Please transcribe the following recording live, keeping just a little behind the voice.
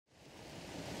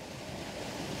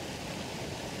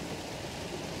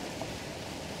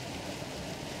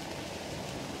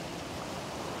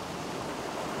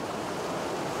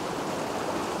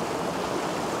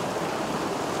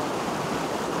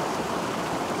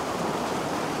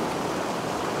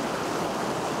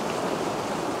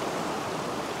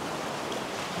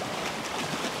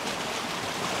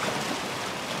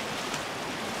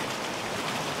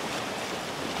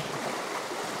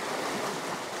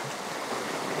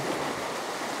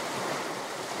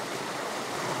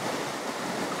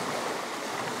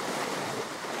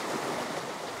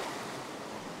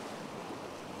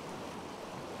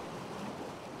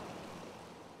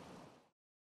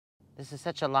This is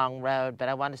such a long road, but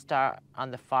I want to start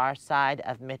on the far side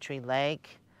of Mitri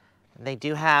Lake. They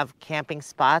do have camping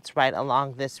spots right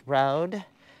along this road,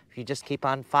 if you just keep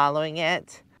on following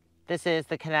it. This is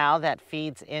the canal that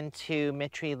feeds into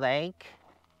Mitri Lake.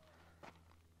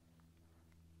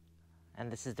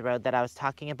 And this is the road that I was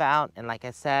talking about. And like I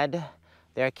said,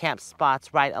 there are camp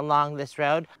spots right along this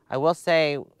road. I will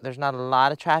say there's not a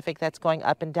lot of traffic that's going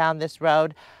up and down this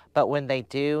road, but when they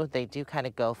do kind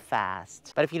of go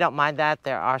fast. But if you don't mind that,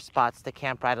 there are spots to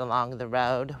camp right along the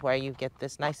road where you get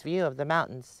this nice view of the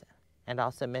mountains and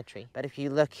also Mitri. But if you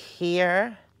look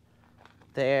here,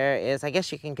 there is, I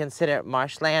guess you can consider it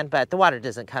marshland, but the water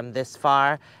doesn't come this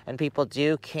far, and people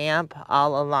do camp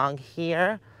all along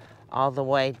here, all the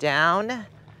way down.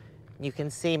 You can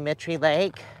see Mitri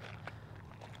Lake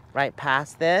right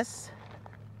past this.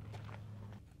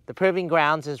 The Proving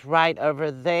Grounds is right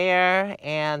over there,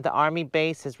 and the Army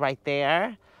base is right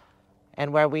there.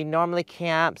 And where we normally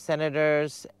camp,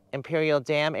 Senator's Imperial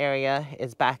Dam area,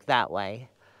 is back that way.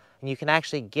 And you can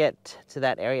actually get to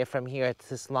that area from here. It's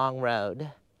this long road.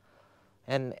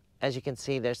 And as you can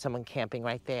see, there's someone camping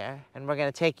right there. And we're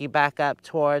gonna take you back up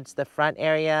towards the front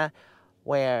area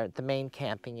where the main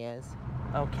camping is.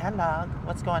 Oh, Kellogg,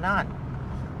 what's going on?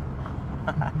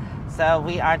 So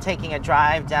we are taking a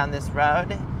drive down this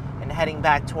road and heading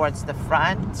back towards the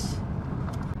front.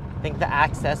 I think the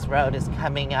access road is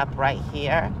coming up right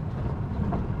here.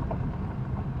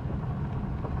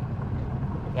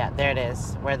 Yeah, there it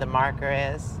is, where the marker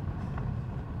is.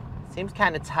 Seems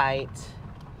kind of tight.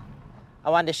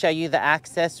 I wanted to show you the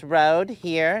access road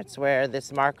here. It's where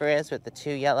this marker is with the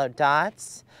 2 yellow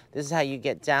dots. This is how you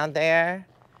get down there,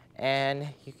 and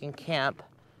you can camp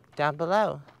down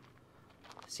below.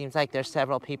 Seems like there's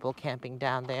several people camping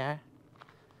down there.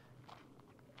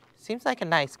 Seems like a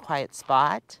nice quiet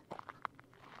spot.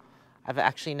 I've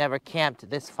actually never camped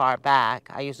this far back.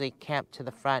 I usually camp to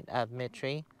the front of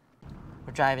Mitri.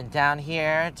 We're driving down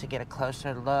here to get a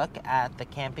closer look at the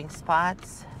camping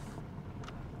spots.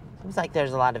 Seems like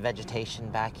there's a lot of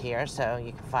vegetation back here, so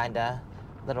you can find a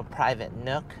little private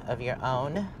nook of your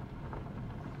own.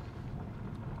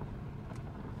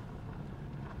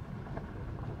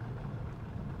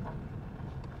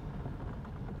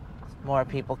 More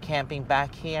people camping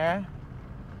back here.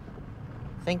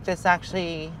 I think this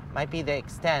actually might be the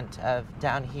extent of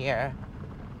down here.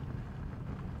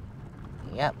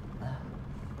 Yep.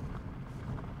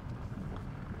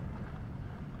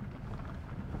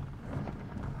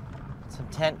 Some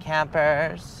tent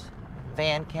campers,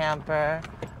 van camper.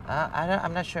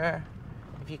 I'm not sure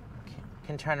if you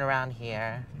can turn around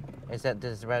here.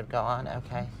 Does the road go on?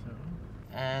 Okay.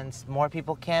 And more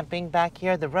people camping back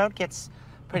here. The road gets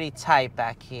pretty tight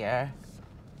back here.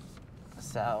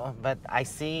 So, but I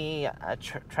see a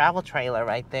travel trailer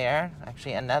right there.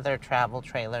 Actually, another travel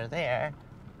trailer there.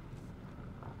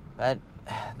 But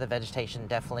the vegetation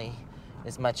definitely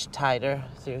is much tighter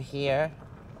through here.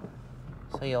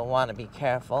 So you'll want to be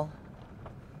careful.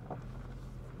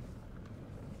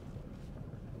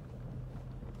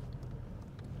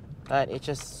 But it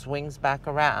just swings back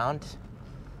around.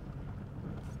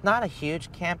 Not a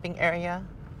huge camping area.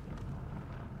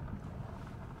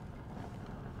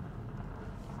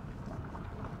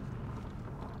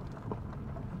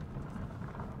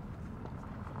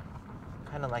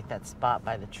 Kind of like that spot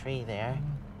by the tree there.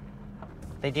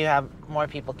 They do have more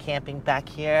people camping back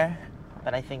here,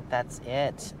 but I think that's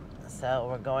it. So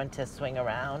we're going to swing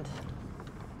around.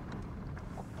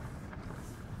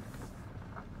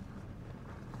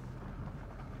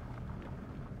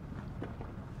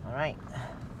 All right,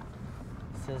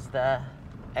 this is the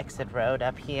exit road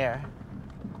up here.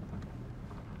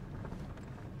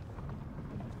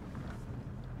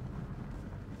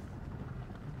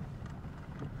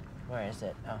 Where is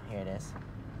it? Oh, here it is.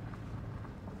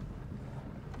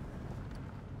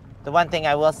 The one thing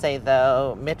I will say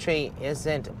though, Mitri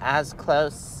isn't as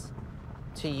close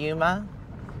to Yuma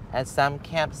as some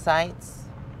campsites.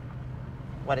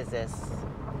 What is this?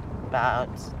 About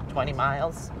 20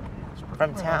 miles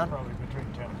from town? Probably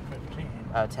between 10 and 15.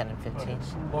 Oh, 10 and 15.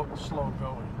 But it's slow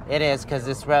going. It is, because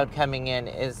this road coming in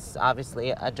is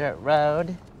obviously a dirt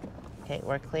road. Okay,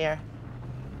 we're clear.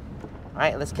 All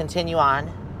right, let's continue on.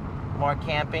 More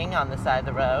camping on the side of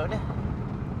the road.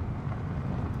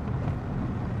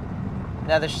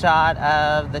 Another shot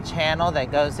of the channel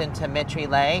that goes into Mitri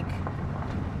Lake.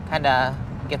 Kind of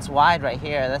gets wide right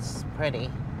here. That's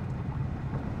pretty.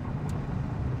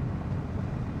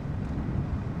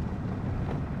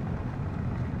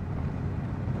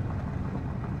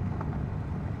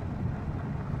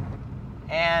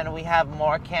 And we have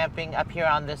more camping up here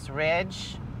on this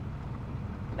ridge.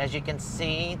 As you can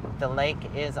see, the lake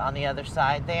is on the other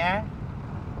side there.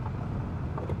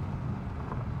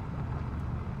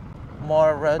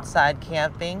 More roadside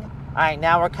camping. All right,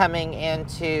 now we're coming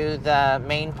into the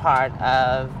main part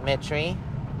of Mitri.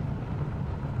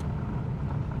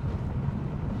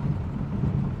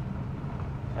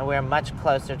 And we're much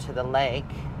closer to the lake.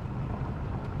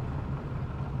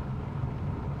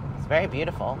 It's very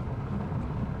beautiful.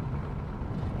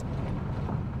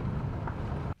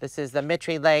 This is the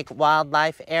Mitri Lake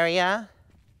Wildlife Area.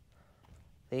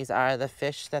 These are the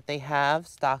fish that they have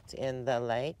stocked in the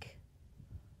lake.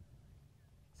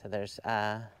 So there's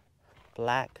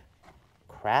black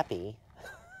crappie.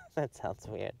 That sounds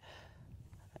weird.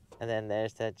 And then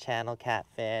there's the channel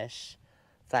catfish,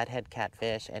 flathead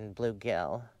catfish, and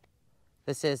bluegill.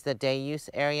 This is the day use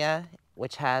area,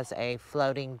 which has a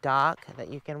floating dock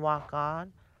that you can walk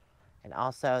on. And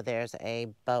also there's a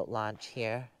boat launch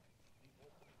here.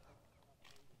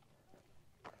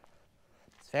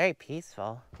 It's very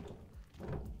peaceful.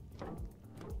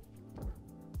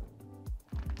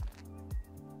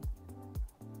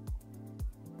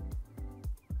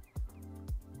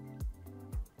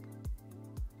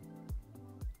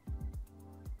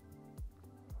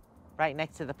 Right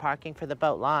next to the parking for the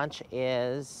boat launch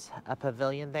is a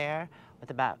pavilion there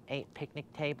with about 8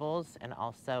 picnic tables and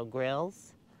also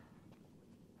grills.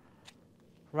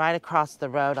 Right across the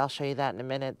road, I'll show you that in a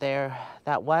minute there,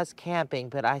 that was camping,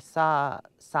 but I saw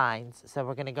signs, so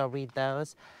we're gonna go read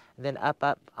those. And then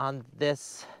up on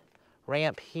this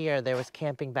ramp here, there was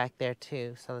camping back there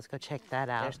too, so let's go check that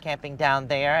out. There's camping down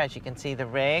there, as you can see the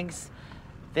rigs.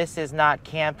 This is not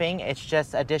camping, it's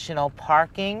just additional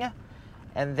parking.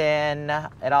 And then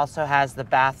it also has the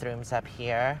bathrooms up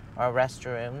here, or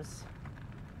restrooms.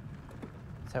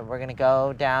 So we're gonna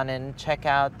go down and check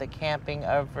out the camping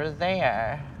over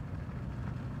there.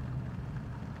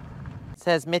 It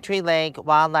says Mitri Lake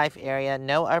Wildlife Area,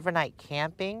 no overnight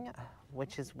camping,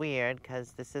 which is weird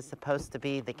because this is supposed to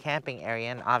be the camping area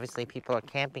and obviously people are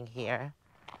camping here.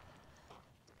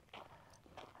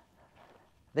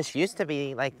 This used to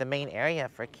be like the main area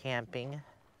for camping.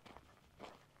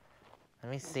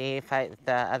 Let me see if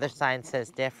the other sign says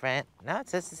different. No, it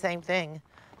says the same thing.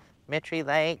 Mitri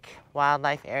Lake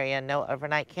Wildlife Area, no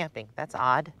overnight camping. That's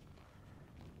odd.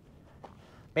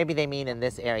 Maybe they mean in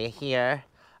this area here.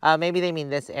 Maybe they mean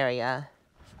this area.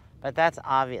 But that's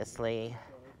obviously...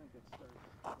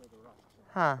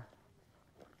 Huh.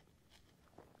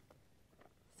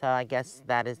 So I guess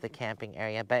that is the camping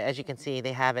area. But as you can see,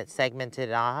 they have it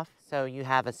segmented off. So you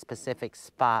have a specific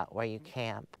spot where you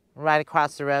camp. Right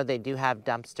across the road, they do have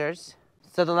dumpsters.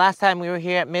 So the last time we were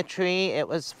here at Mitri, it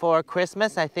was for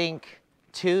Christmas, I think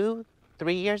 2-3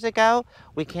 years ago.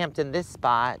 We camped in this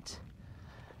spot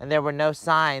and there were no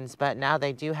signs, but now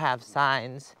they do have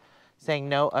signs saying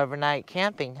no overnight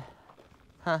camping.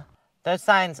 Huh. Those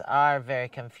signs are very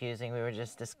confusing. We were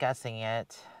just discussing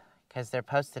it because they're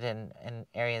posted in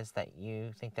areas that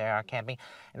you think there are camping.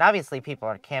 And obviously people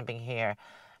are camping here.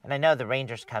 And I know the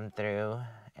rangers come through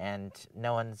and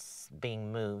no one's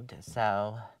being moved,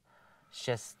 so it's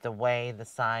just the way the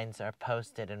signs are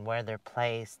posted and where they're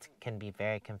placed can be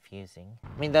very confusing.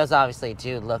 I mean, those obviously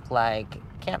do look like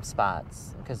camp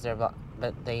spots because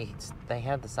but they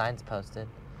have the signs posted.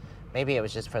 Maybe it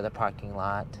was just for the parking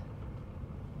lot,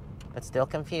 but still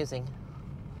confusing.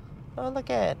 Oh, look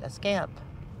at a scamp.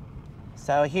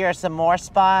 So here are some more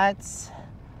spots.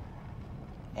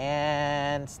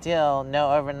 And still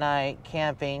no overnight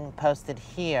camping posted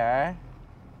here.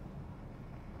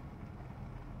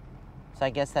 So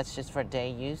I guess that's just for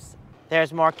day use.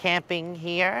 There's more camping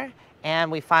here. And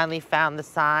we finally found the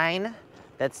sign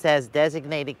that says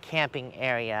designated camping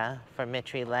area for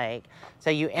Mitri Lake. So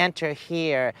you enter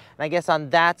here. And I guess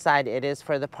on that side it is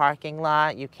for the parking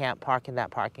lot. You can't park in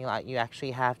that parking lot. You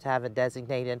actually have to have a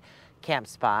designated camp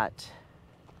spot.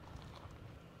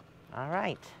 All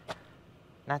right.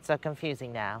 Not so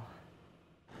confusing now.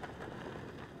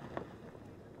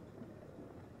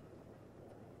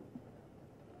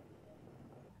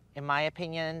 In my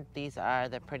opinion, these are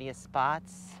the prettiest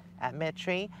spots at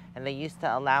Mitri, and they used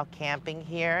to allow camping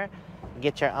here.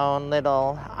 Get your own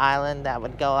little island that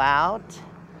would go out,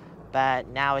 but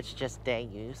now it's just day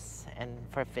use and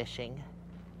for fishing.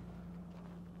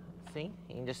 See,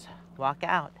 you can just walk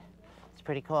out. It's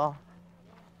pretty cool.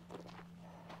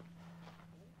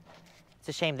 It's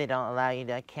a shame they don't allow you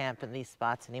to camp in these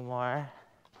spots anymore.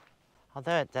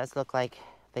 Although it does look like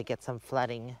they get some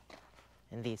flooding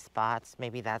in these spots.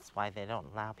 Maybe that's why they don't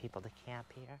allow people to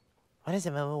camp here. What is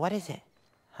it, Moo-moo? What is it?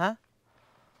 Huh?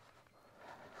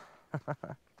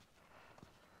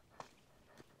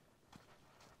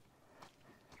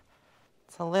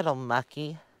 It's a little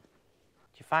mucky.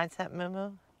 Did you find something,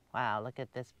 moo-moo? Wow, look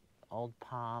at this old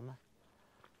palm.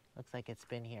 Looks like it's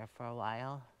been here for a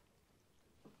while.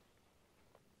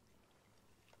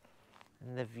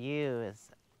 And the view is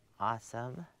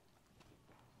awesome.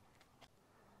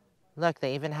 Look,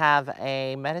 they even have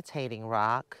a meditating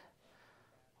rock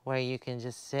where you can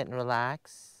just sit and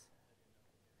relax,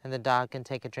 and the dog can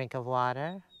take a drink of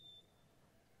water.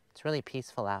 It's really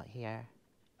peaceful out here.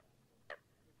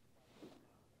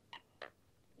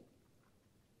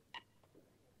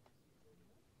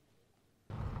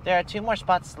 There are 2 more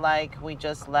spots like we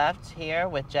just left here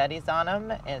with jetties on them,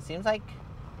 and it seems like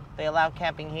they allow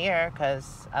camping here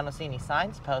because I don't see any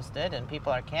signs posted and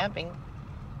people are camping.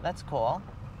 That's cool.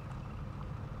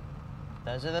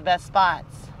 Those are the best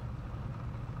spots.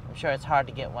 I'm sure it's hard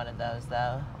to get one of those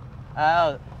though.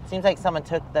 Oh, seems like someone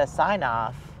took the sign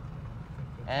off.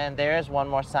 And there is one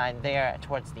more sign there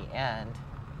towards the end.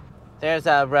 There's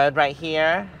a road right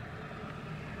here,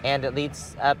 and it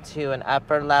leads up to an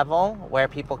upper level where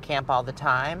people camp all the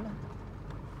time.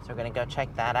 So we're gonna go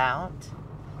check that out.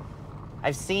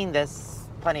 I've seen this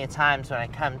plenty of times when I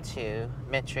come to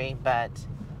Mitri, but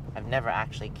I've never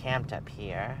actually camped up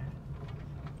here.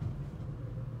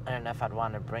 I don't know if I'd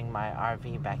want to bring my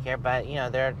RV back here, but you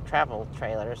know, there are travel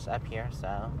trailers up here,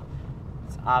 so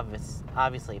it's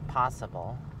obviously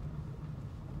possible.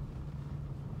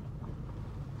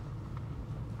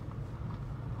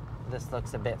 This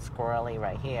looks a bit squirrely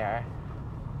right here.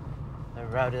 The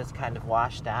road is kind of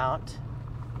washed out.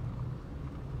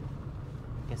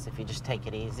 I guess if you just take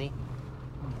it easy.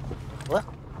 What?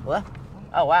 What?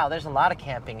 Oh wow, there's a lot of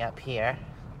camping up here.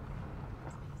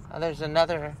 Oh, there's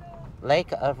another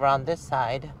lake over on this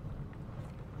side.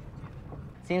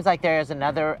 Seems like there is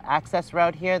another access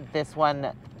road here. This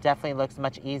one definitely looks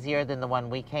much easier than the one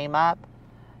we came up.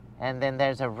 And then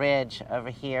there's a ridge over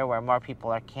here where more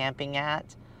people are camping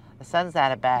at. The sun's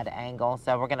at a bad angle,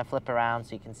 so we're gonna flip around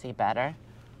so you can see better.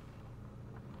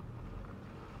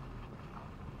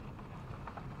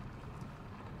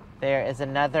 There is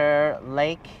another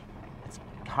lake. It's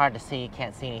hard to see, you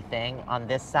can't see anything on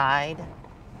this side.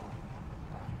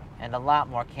 And a lot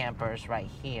more campers right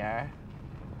here.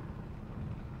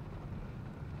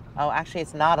 Oh, actually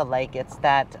it's not a lake, it's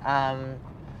that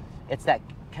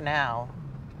canal,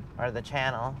 or the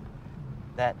channel,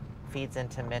 that feeds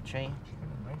into Mitri.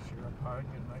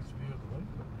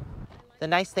 The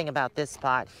nice thing about this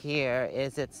spot here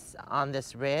is it's on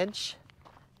this ridge.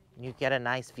 You get a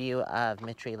nice view of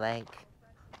Mitri Lake.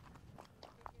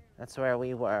 That's where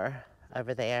we were,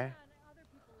 over there.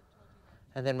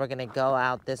 And then we're gonna go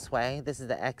out this way. This is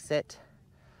the exit,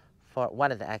 for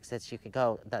one of the exits. You could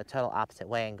go the total opposite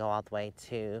way and go all the way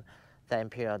to the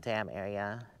Imperial Dam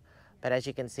area. But as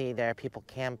you can see, there are people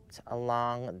camped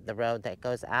along the road that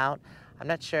goes out. I'm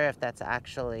not sure if that's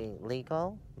actually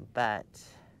legal, but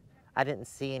I didn't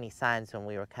see any signs when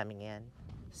we were coming in.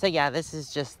 So yeah, this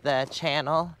is just the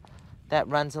channel that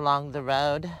runs along the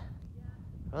road.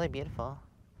 Really beautiful.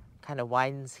 Kind of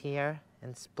widens here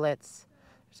and splits.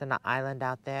 There's an island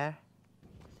out there.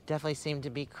 Definitely seem to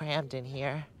be crammed in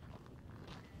here.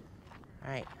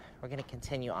 All right, we're gonna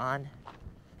continue on.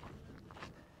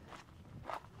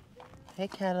 Hey,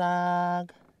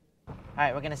 Kellogg. All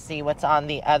right, we're gonna see what's on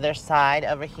the other side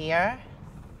over here.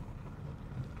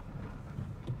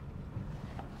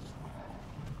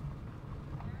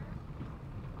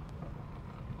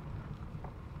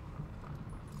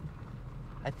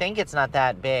 I think it's not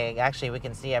that big. Actually, we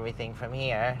can see everything from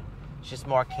here. It's just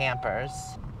more campers.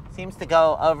 Seems to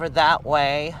go over that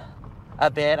way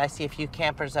a bit. I see a few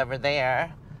campers over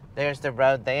there. There's the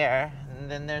road there.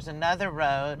 And then there's another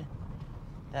road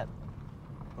that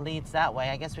leads that way.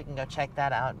 I guess we can go check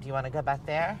that out. Do you want to go back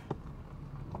there?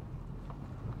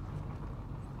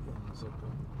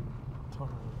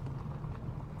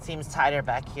 It seems tighter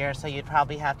back here, so you'd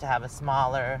probably have to have a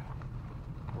smaller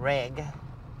rig.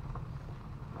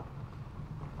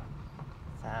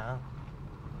 So,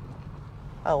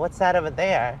 oh, what's that over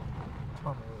there?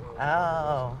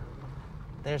 Oh,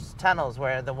 there's tunnels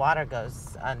where the water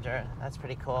goes under. That's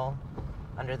pretty cool,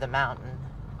 under the mountain.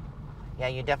 Yeah,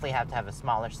 you definitely have to have a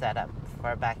smaller setup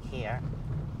for back here.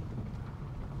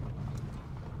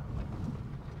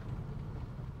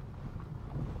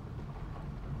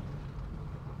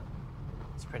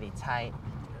 It's pretty tight.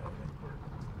 Yeah, I think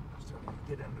we're starting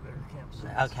to get into their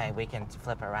campsite. Okay, we can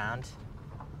flip around.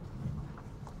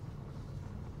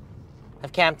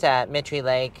 I've camped at Mitri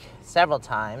Lake several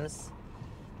times,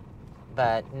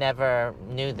 but never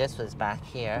knew this was back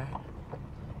here.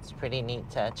 It's pretty neat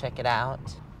to check it out.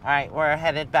 All right, we're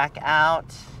headed back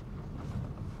out,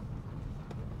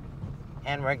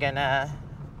 and we're gonna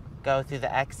go through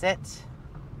the exit,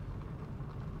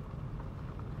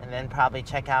 and then probably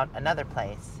check out another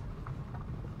place.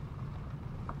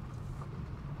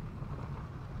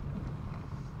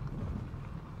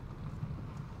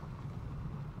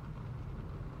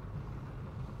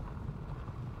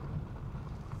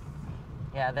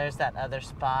 Yeah, there's that other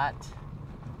spot.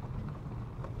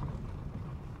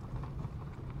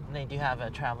 And they do have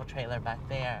a travel trailer back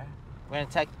there. We're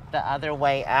gonna take the other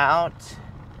way out.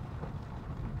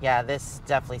 Yeah, this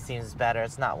definitely seems better.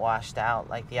 It's not washed out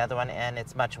like the other one, and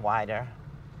it's much wider.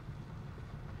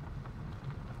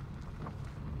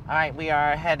 All right, we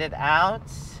are headed out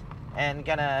and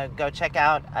gonna go check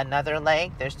out another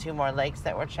lake. There's 2 more lakes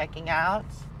that we're checking out.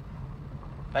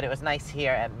 But it was nice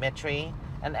here at Mitri.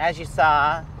 And as you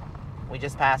saw, we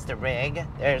just passed a rig.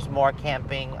 There's more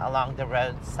camping along the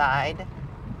roadside.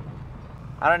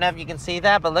 I don't know if you can see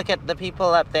that, but look at the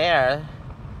people up there.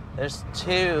 There's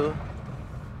 2.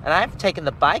 And I've taken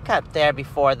the bike up there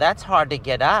before. That's hard to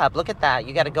get up. Look at that.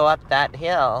 You got to go up that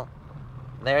hill.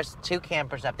 There's 2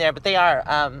 campers up there, but they are,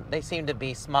 they seem to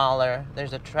be smaller.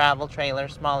 There's a travel trailer,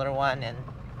 smaller one, and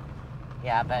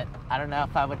yeah, but I don't know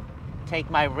if I would take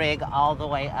my rig all the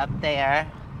way up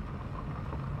there.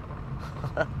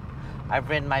 I've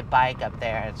ridden my bike up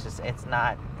there. It's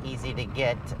not easy to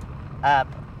get up,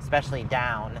 especially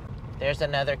down. There's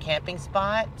another camping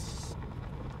spot.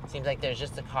 Seems like there's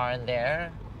just a car in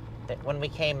there. When we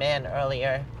came in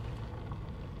earlier,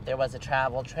 there was a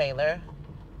travel trailer.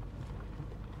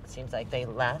 Seems like they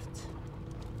left.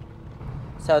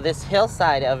 So this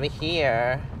hillside over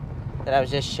here that I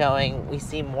was just showing, we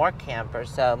see more campers,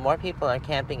 so more people are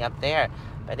camping up there.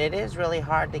 But it is really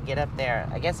hard to get up there.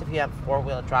 I guess if you have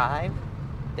 4-wheel drive,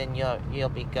 then you'll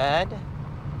be good.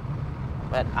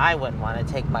 But I wouldn't want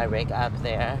to take my rig up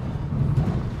there.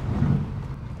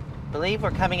 I believe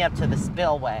we're coming up to the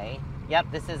spillway.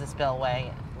 Yep, this is a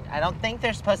spillway. I don't think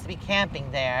they're supposed to be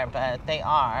camping there, but they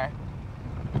are.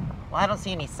 Well, I don't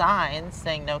see any signs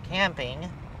saying no camping.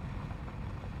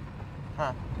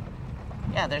 Huh.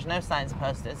 Yeah, there's no signs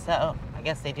posted, so I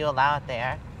guess they do allow it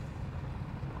there.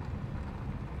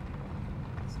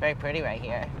 It's very pretty right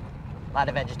here. A lot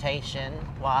of vegetation,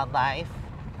 wildlife.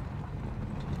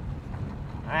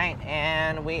 All right,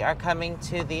 and we are coming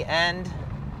to the end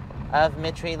of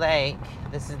Mitri Lake.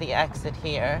 This is the exit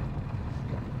here.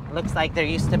 Looks like there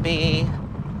used to be,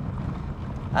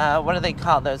 what do they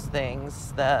call those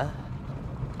things? The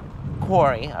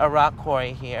quarry, a rock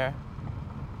quarry here.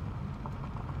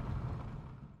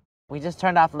 We just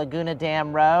turned off Laguna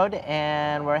Dam Road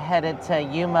and we're headed to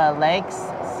Yuma Lakes,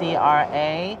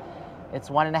 CRA. It's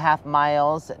 1.5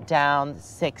 miles down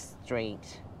 6th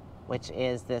Street, which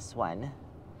is this one.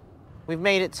 We've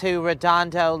made it to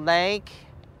Redondo Lake.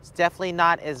 It's definitely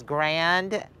not as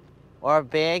grand or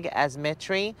big as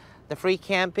Mitri. The free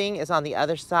camping is on the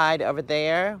other side over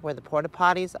there where the porta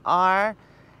potties are.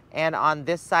 And on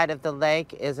this side of the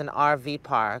lake is an RV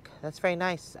park. That's very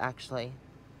nice, actually.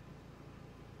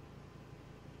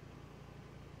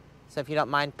 So if you don't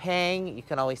mind paying, you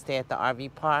can always stay at the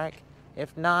RV park.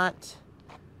 If not,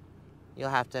 you'll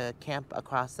have to camp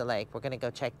across the lake. We're gonna go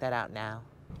check that out now.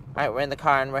 All right, we're in the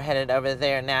car and we're headed over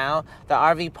there now. The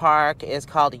RV park is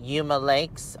called Yuma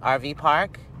Lakes RV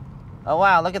Park. Oh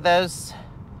wow, look at those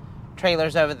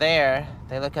trailers over there.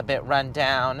 They look a bit run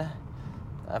down.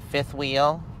 A 5th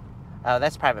wheel. Oh,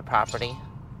 that's private property.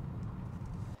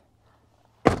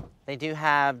 They do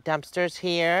have dumpsters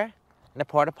here and a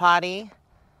porta potty.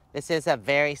 This is a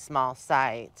very small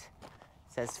site.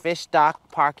 It says fish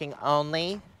dock parking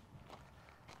only.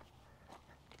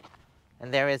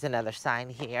 And there is another sign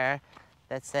here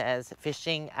that says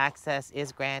fishing access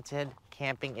is granted,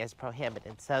 camping is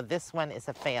prohibited. So this one is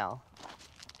a fail.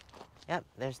 Yep,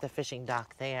 there's the fishing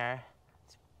dock there.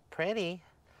 It's pretty,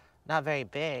 not very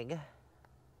big.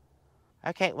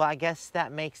 Okay, well, I guess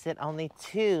that makes it only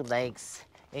 2 lakes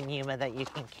in Yuma that you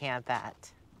can camp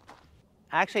at.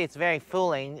 Actually, it's very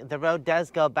fooling. The road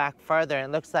does go back further, and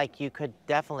it looks like you could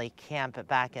definitely camp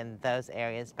back in those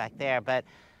areas back there, but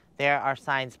there are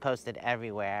signs posted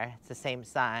everywhere. It's the same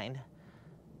sign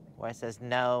where it says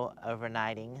no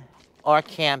overnighting or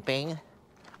camping. All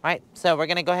right, so we're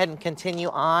gonna go ahead and continue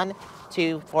on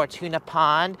to Fortuna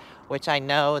Pond, which I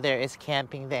know there is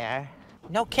camping there.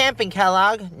 No camping,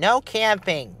 Kellogg, no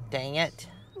camping, dang it.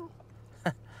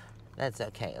 That's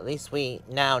okay, at least we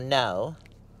now know.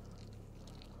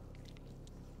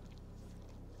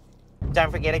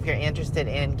 Don't forget, if you're interested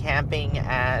in camping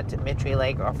at Mitri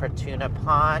Lake or Fortuna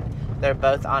Pond, they're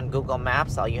both on Google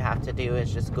Maps. All you have to do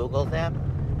is just Google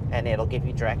them, and it'll give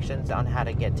you directions on how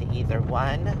to get to either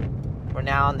one. We're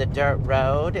now on the dirt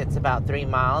road. It's about 3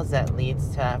 miles that leads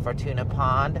to Fortuna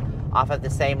Pond off of the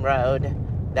same road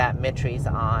that Mittry's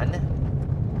on.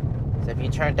 So if you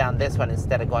turn down this one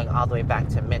instead of going all the way back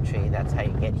to Mitry, that's how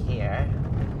you get here.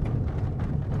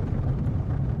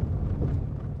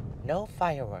 No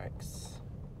fireworks.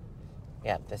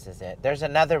 Yep, this is it. There's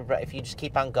another, if you just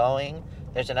keep on going,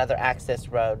 there's another access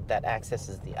road that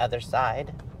accesses the other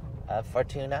side of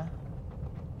Fortuna.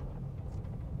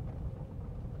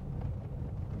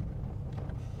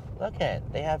 Look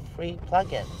at, they have free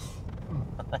plugins.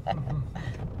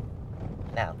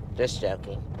 No, just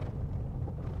joking.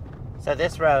 So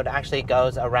this road actually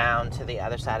goes around to the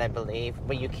other side, I believe,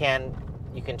 but you can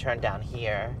turn down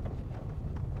here.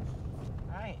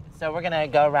 All right, so we're gonna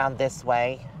go around this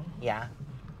way. Yeah.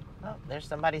 Oh, there's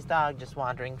somebody's dog just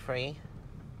wandering free.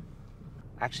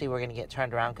 Actually, we're gonna get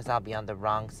turned around because I'll be on the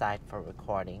wrong side for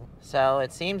recording. So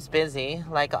it seems busy,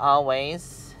 like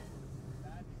always.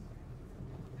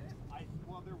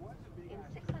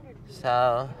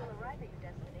 So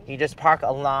you just park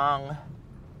along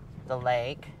the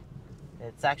lake.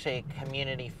 It's actually a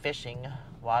community fishing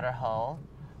water hole,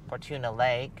 Fortuna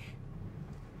Lake.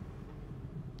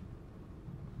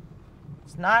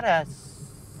 It's not a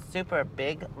super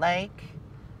big lake.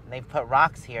 They've put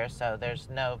rocks here, so there's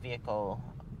no vehicle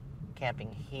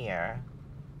camping here.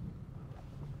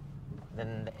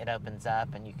 Then it opens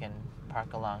up and you can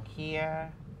park along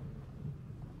here.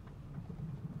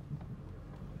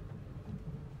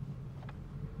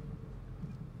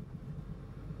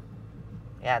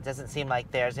 Yeah, it doesn't seem like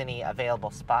there's any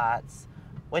available spots,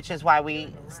 which is why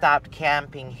we stopped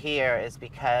camping here, is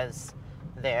because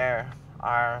there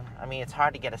are, I mean, it's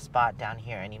hard to get a spot down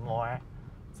here anymore.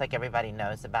 It's like everybody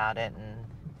knows about it, and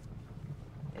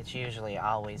it's usually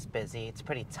always busy. It's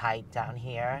pretty tight down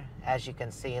here. As you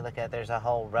can see, look at, there's a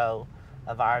whole row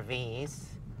of RVs.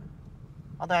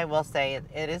 Although I will say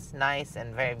it is nice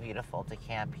and very beautiful to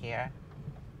camp here.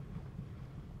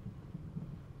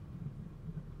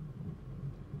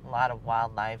 A lot of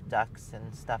wildlife, ducks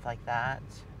and stuff like that.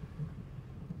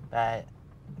 But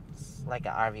it's like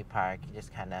an RV park. You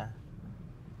just kind of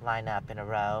line up in a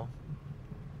row.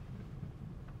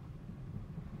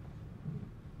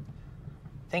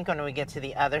 I think when we get to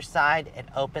the other side, it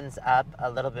opens up a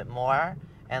little bit more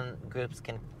and groups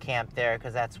can camp there,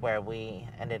 because that's where we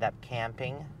ended up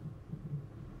camping.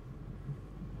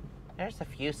 There's a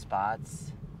few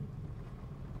spots.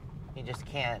 You just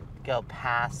can't go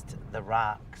past the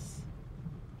rocks.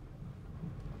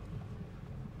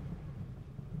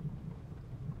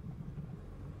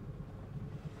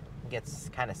 It gets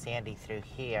kind of sandy through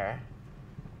here.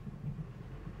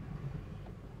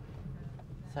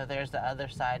 So there's the other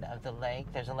side of the lake.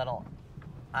 There's a little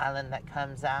island that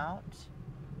comes out,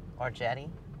 or jetty.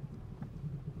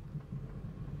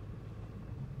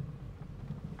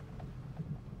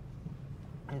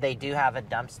 They do have a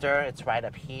dumpster. It's right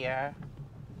up here,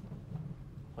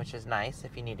 which is nice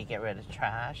if you need to get rid of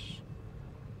trash.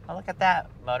 Oh, look at that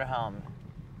motorhome.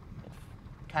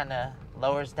 It kind of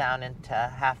lowers down into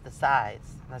half the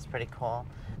size. That's pretty cool.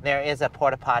 There is a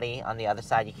porta potty on the other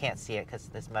side. You can't see it because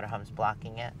this motorhome's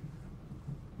blocking it.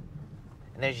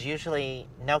 And there's usually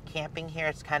no camping here.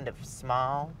 It's kind of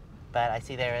small, but I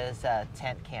see there is a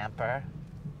tent camper.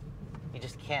 You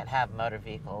just can't have motor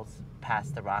vehicles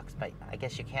past the rocks, but I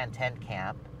guess you can tent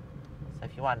camp. So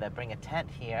if you wanted to bring a tent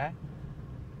here,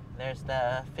 there's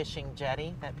the fishing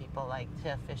jetty that people like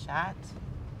to fish at.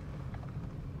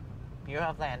 Bureau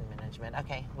of Land Management.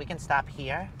 Okay, we can stop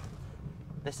here.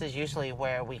 This is usually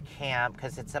where we camp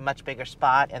because it's a much bigger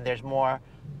spot and there's more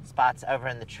spots over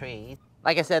in the trees.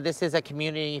 Like I said, this is a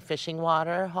community fishing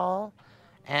water hole,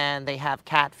 and they have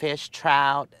catfish,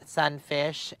 trout,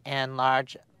 sunfish, and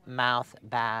largemouth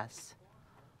bass.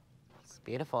 It's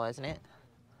beautiful, isn't it?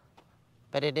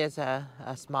 But it is a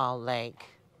small lake.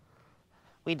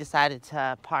 We decided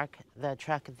to park the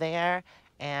truck there,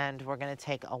 and we're gonna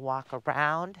take a walk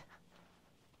around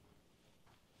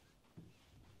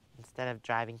instead of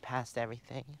driving past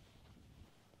everything.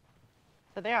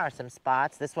 So there are some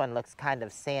spots. This one looks kind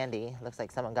of sandy. Looks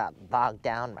like someone got bogged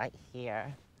down right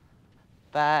here.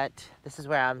 But this is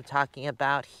where I'm talking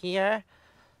about here.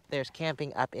 There's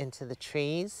camping up into the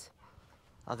trees,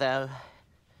 although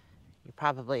you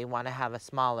probably want to have a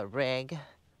smaller rig.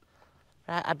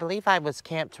 I believe I was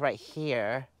camped right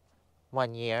here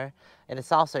one year, and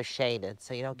it's also shaded,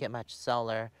 so you don't get much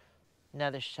solar.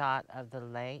 Another shot of the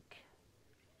lake.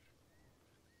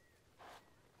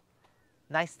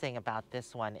 Nice thing about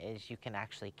this one is you can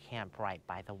actually camp right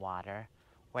by the water,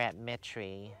 where at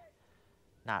Mitry,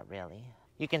 not really.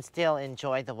 You can still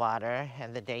enjoy the water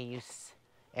and the day use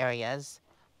areas,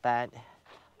 but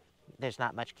there's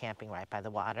not much camping right by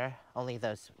the water, only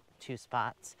those 2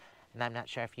 spots. And I'm not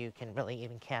sure if you can really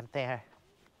even camp there.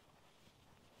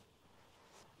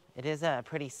 It is a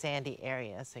pretty sandy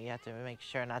area, so you have to make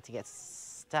sure not to get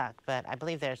stuck, but I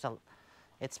believe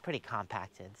it's pretty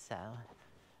compacted, so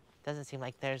it doesn't seem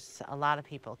like there's a lot of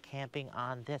people camping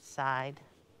on this side.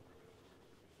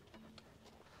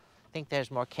 I think there's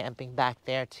more camping back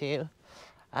there too.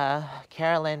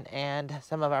 Carolyn and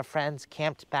some of our friends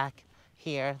camped back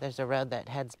here. There's a road that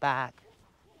heads back.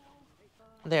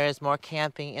 There is more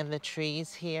camping in the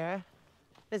trees here.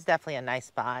 It's definitely a nice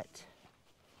spot.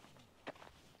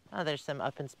 Oh, there's some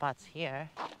open spots here.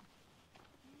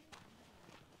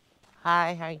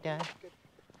 Hi, how are you doing? Good.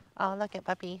 Oh, look at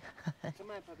puppy.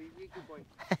 Come on, puppy. Be a good boy.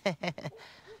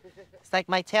 It's like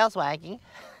my tail's wagging.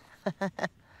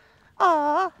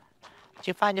 Aw. Did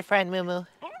you find your friend, moo-moo?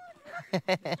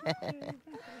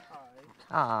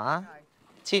 Aw.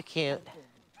 Too cute.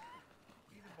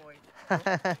 He's a boy.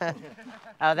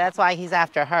 Oh, that's why he's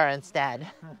after her instead.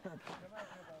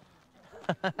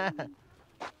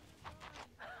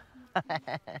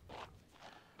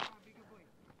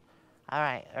 All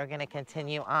right, we're gonna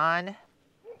continue on.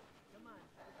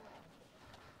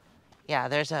 Yeah,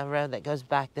 there's a road that goes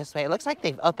back this way. It looks like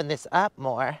they've opened this up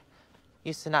more.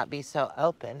 Used to not be so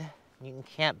open. You can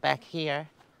camp back here.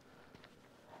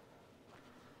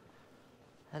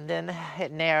 And then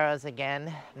it narrows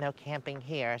again. No camping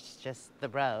here, it's just the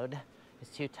road is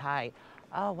too tight.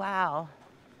 Oh, wow.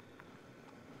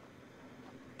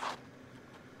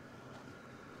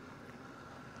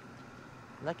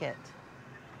 Look at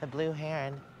the blue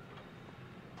heron.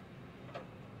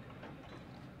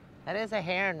 That is a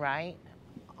heron, right?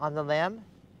 On the limb?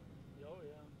 Oh,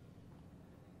 yeah.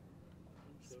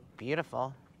 It's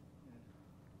beautiful.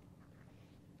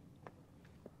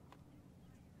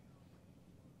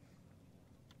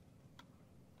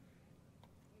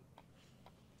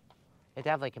 It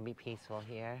definitely can be peaceful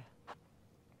here.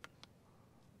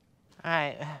 All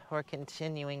right, we're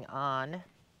continuing on.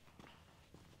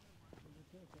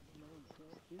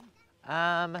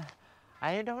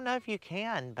 I don't know if you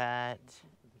can, but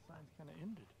The sign's kind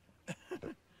of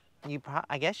ended.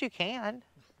 I guess you can.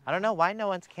 I don't know why no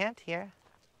one's camped here.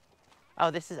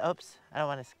 Oh, this is, oops, I don't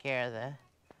want to scare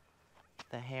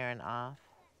the heron off.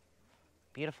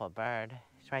 Beautiful bird.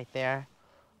 He's right there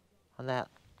on that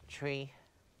tree.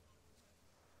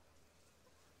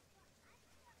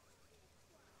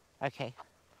 Okay,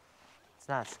 let's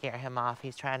not scare him off.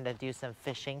 He's trying to do some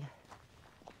fishing.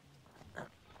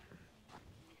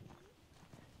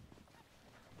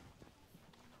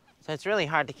 So it's really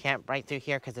hard to camp right through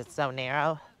here because it's so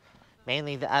narrow,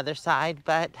 mainly the other side,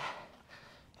 but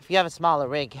if you have a smaller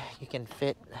rig, you can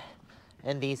fit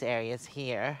in these areas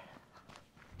here.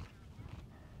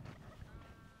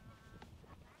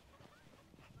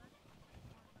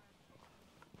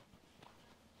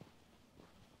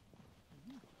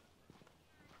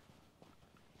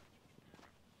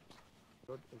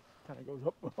 It kind of goes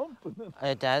up a hump and then.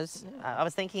 It does. I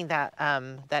was thinking that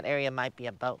that area might be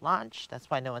a boat launch. That's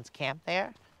why no one's camped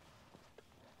there.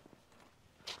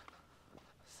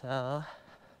 So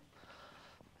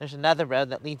there's another road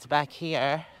that leads back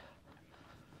here.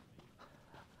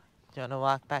 Do you want to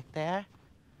walk back there?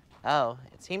 Oh,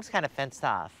 it seems kind of fenced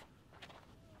off.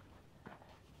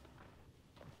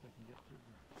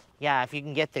 Yeah, if you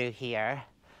can get through here.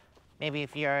 Maybe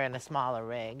if you're in a smaller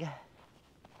rig.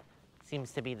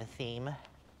 Seems to be the theme.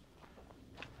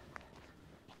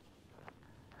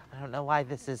 I don't know why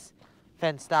this is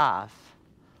fenced off.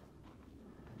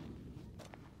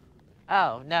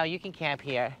 Oh, no, you can camp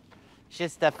here. It's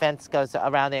just the fence goes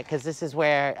around it because this is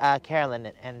where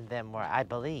Carolyn and them were, I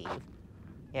believe.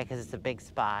 Yeah, because it's a big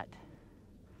spot.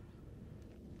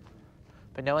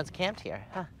 But no one's camped here,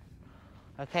 huh?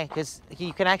 Okay, because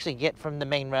you can actually get from the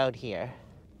main road here.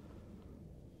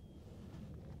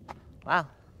 Wow.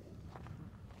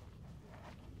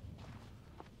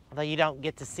 Although you don't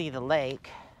get to see the lake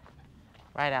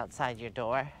right outside your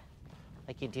door,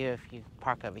 like you do if you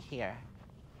park over here.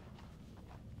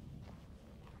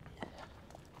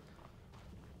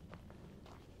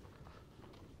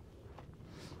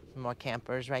 More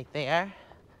campers right there.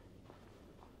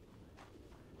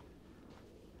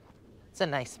 It's a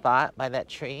nice spot by that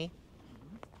tree.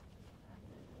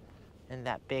 And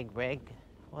that big rig.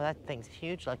 Well, that thing's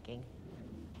huge looking.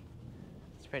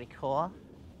 It's pretty cool.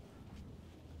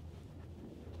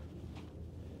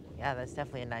 Yeah, that's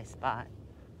definitely a nice spot.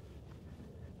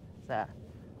 It's a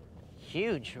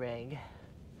huge rig.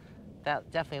 That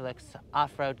definitely looks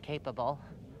off-road capable.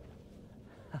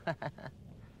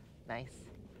 Nice.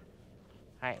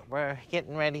 All right, we're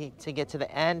getting ready to get to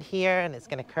the end here, and it's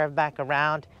gonna curve back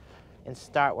around and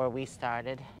start where we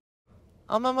started.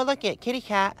 Oh, Mama, look it, kitty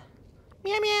cat.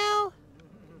 Meow, meow.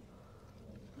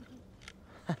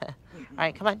 All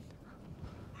right, come on.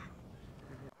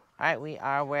 All right, we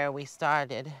are where we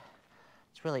started.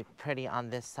 It's really pretty on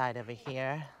this side over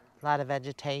here. A lot of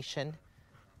vegetation.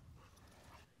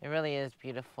 It really is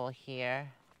beautiful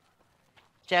here.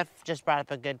 Jeff just brought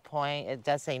up a good point. It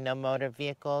does say no motor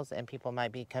vehicles, and people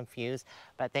might be confused,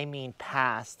 but they mean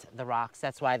past the rocks.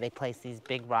 That's why they place these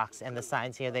big rocks and the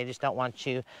signs here. They just don't want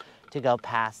you to go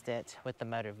past it with the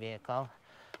motor vehicle,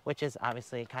 which is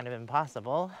obviously kind of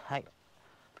impossible. I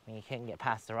mean, you can't get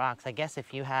past the rocks. I guess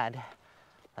if you had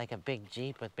like a big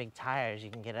Jeep with big tires, you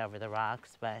can get over the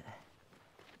rocks, but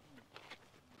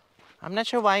I'm not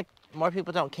sure why more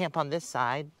people don't camp on this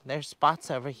side. There's spots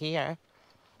over here.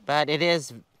 But it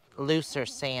is looser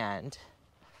sand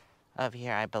over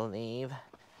here, I believe.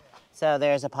 So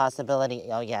there's a possibility,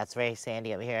 oh yeah, it's very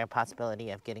sandy over here, a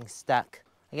possibility of getting stuck.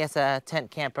 I guess a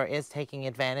tent camper is taking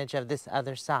advantage of this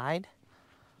other side.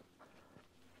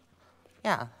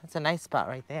 Yeah, it's a nice spot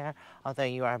right there, although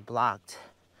you are blocked.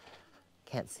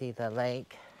 Can't see the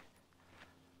lake.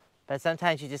 But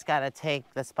sometimes you just gotta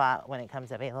take the spot when it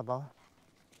comes available.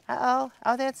 Uh-oh,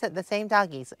 oh, that's it, the same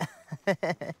doggies.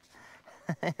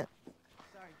 Sorry.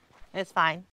 It's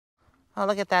fine. Oh,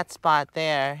 look at that spot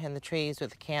there in the trees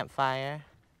with the campfire.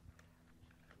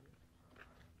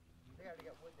 They already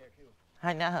got wood there too.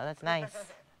 I know, that's nice.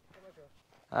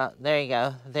 There you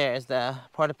go. There's the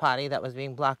porta potty that was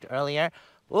being blocked earlier.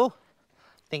 Ooh,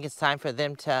 I think it's time for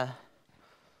them to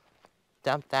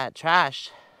dump that trash.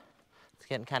 It's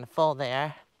getting kind of full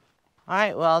there. All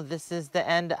right, well, this is the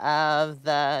end of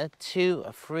the 2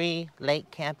 free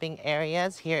lake camping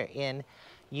areas here in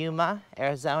Yuma,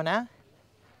 Arizona.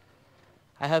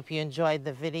 I hope you enjoyed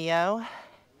the video.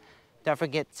 Don't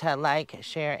forget to like,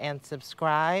 share, and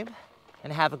subscribe,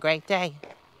 and have a great day.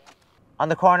 On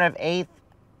the corner of 8th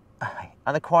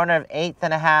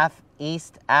and a half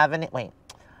East Avenue, wait,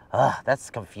 that's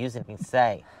confusing to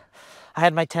say. I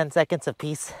had my 10 seconds of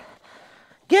peace.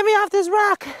 Get me off this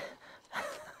rock!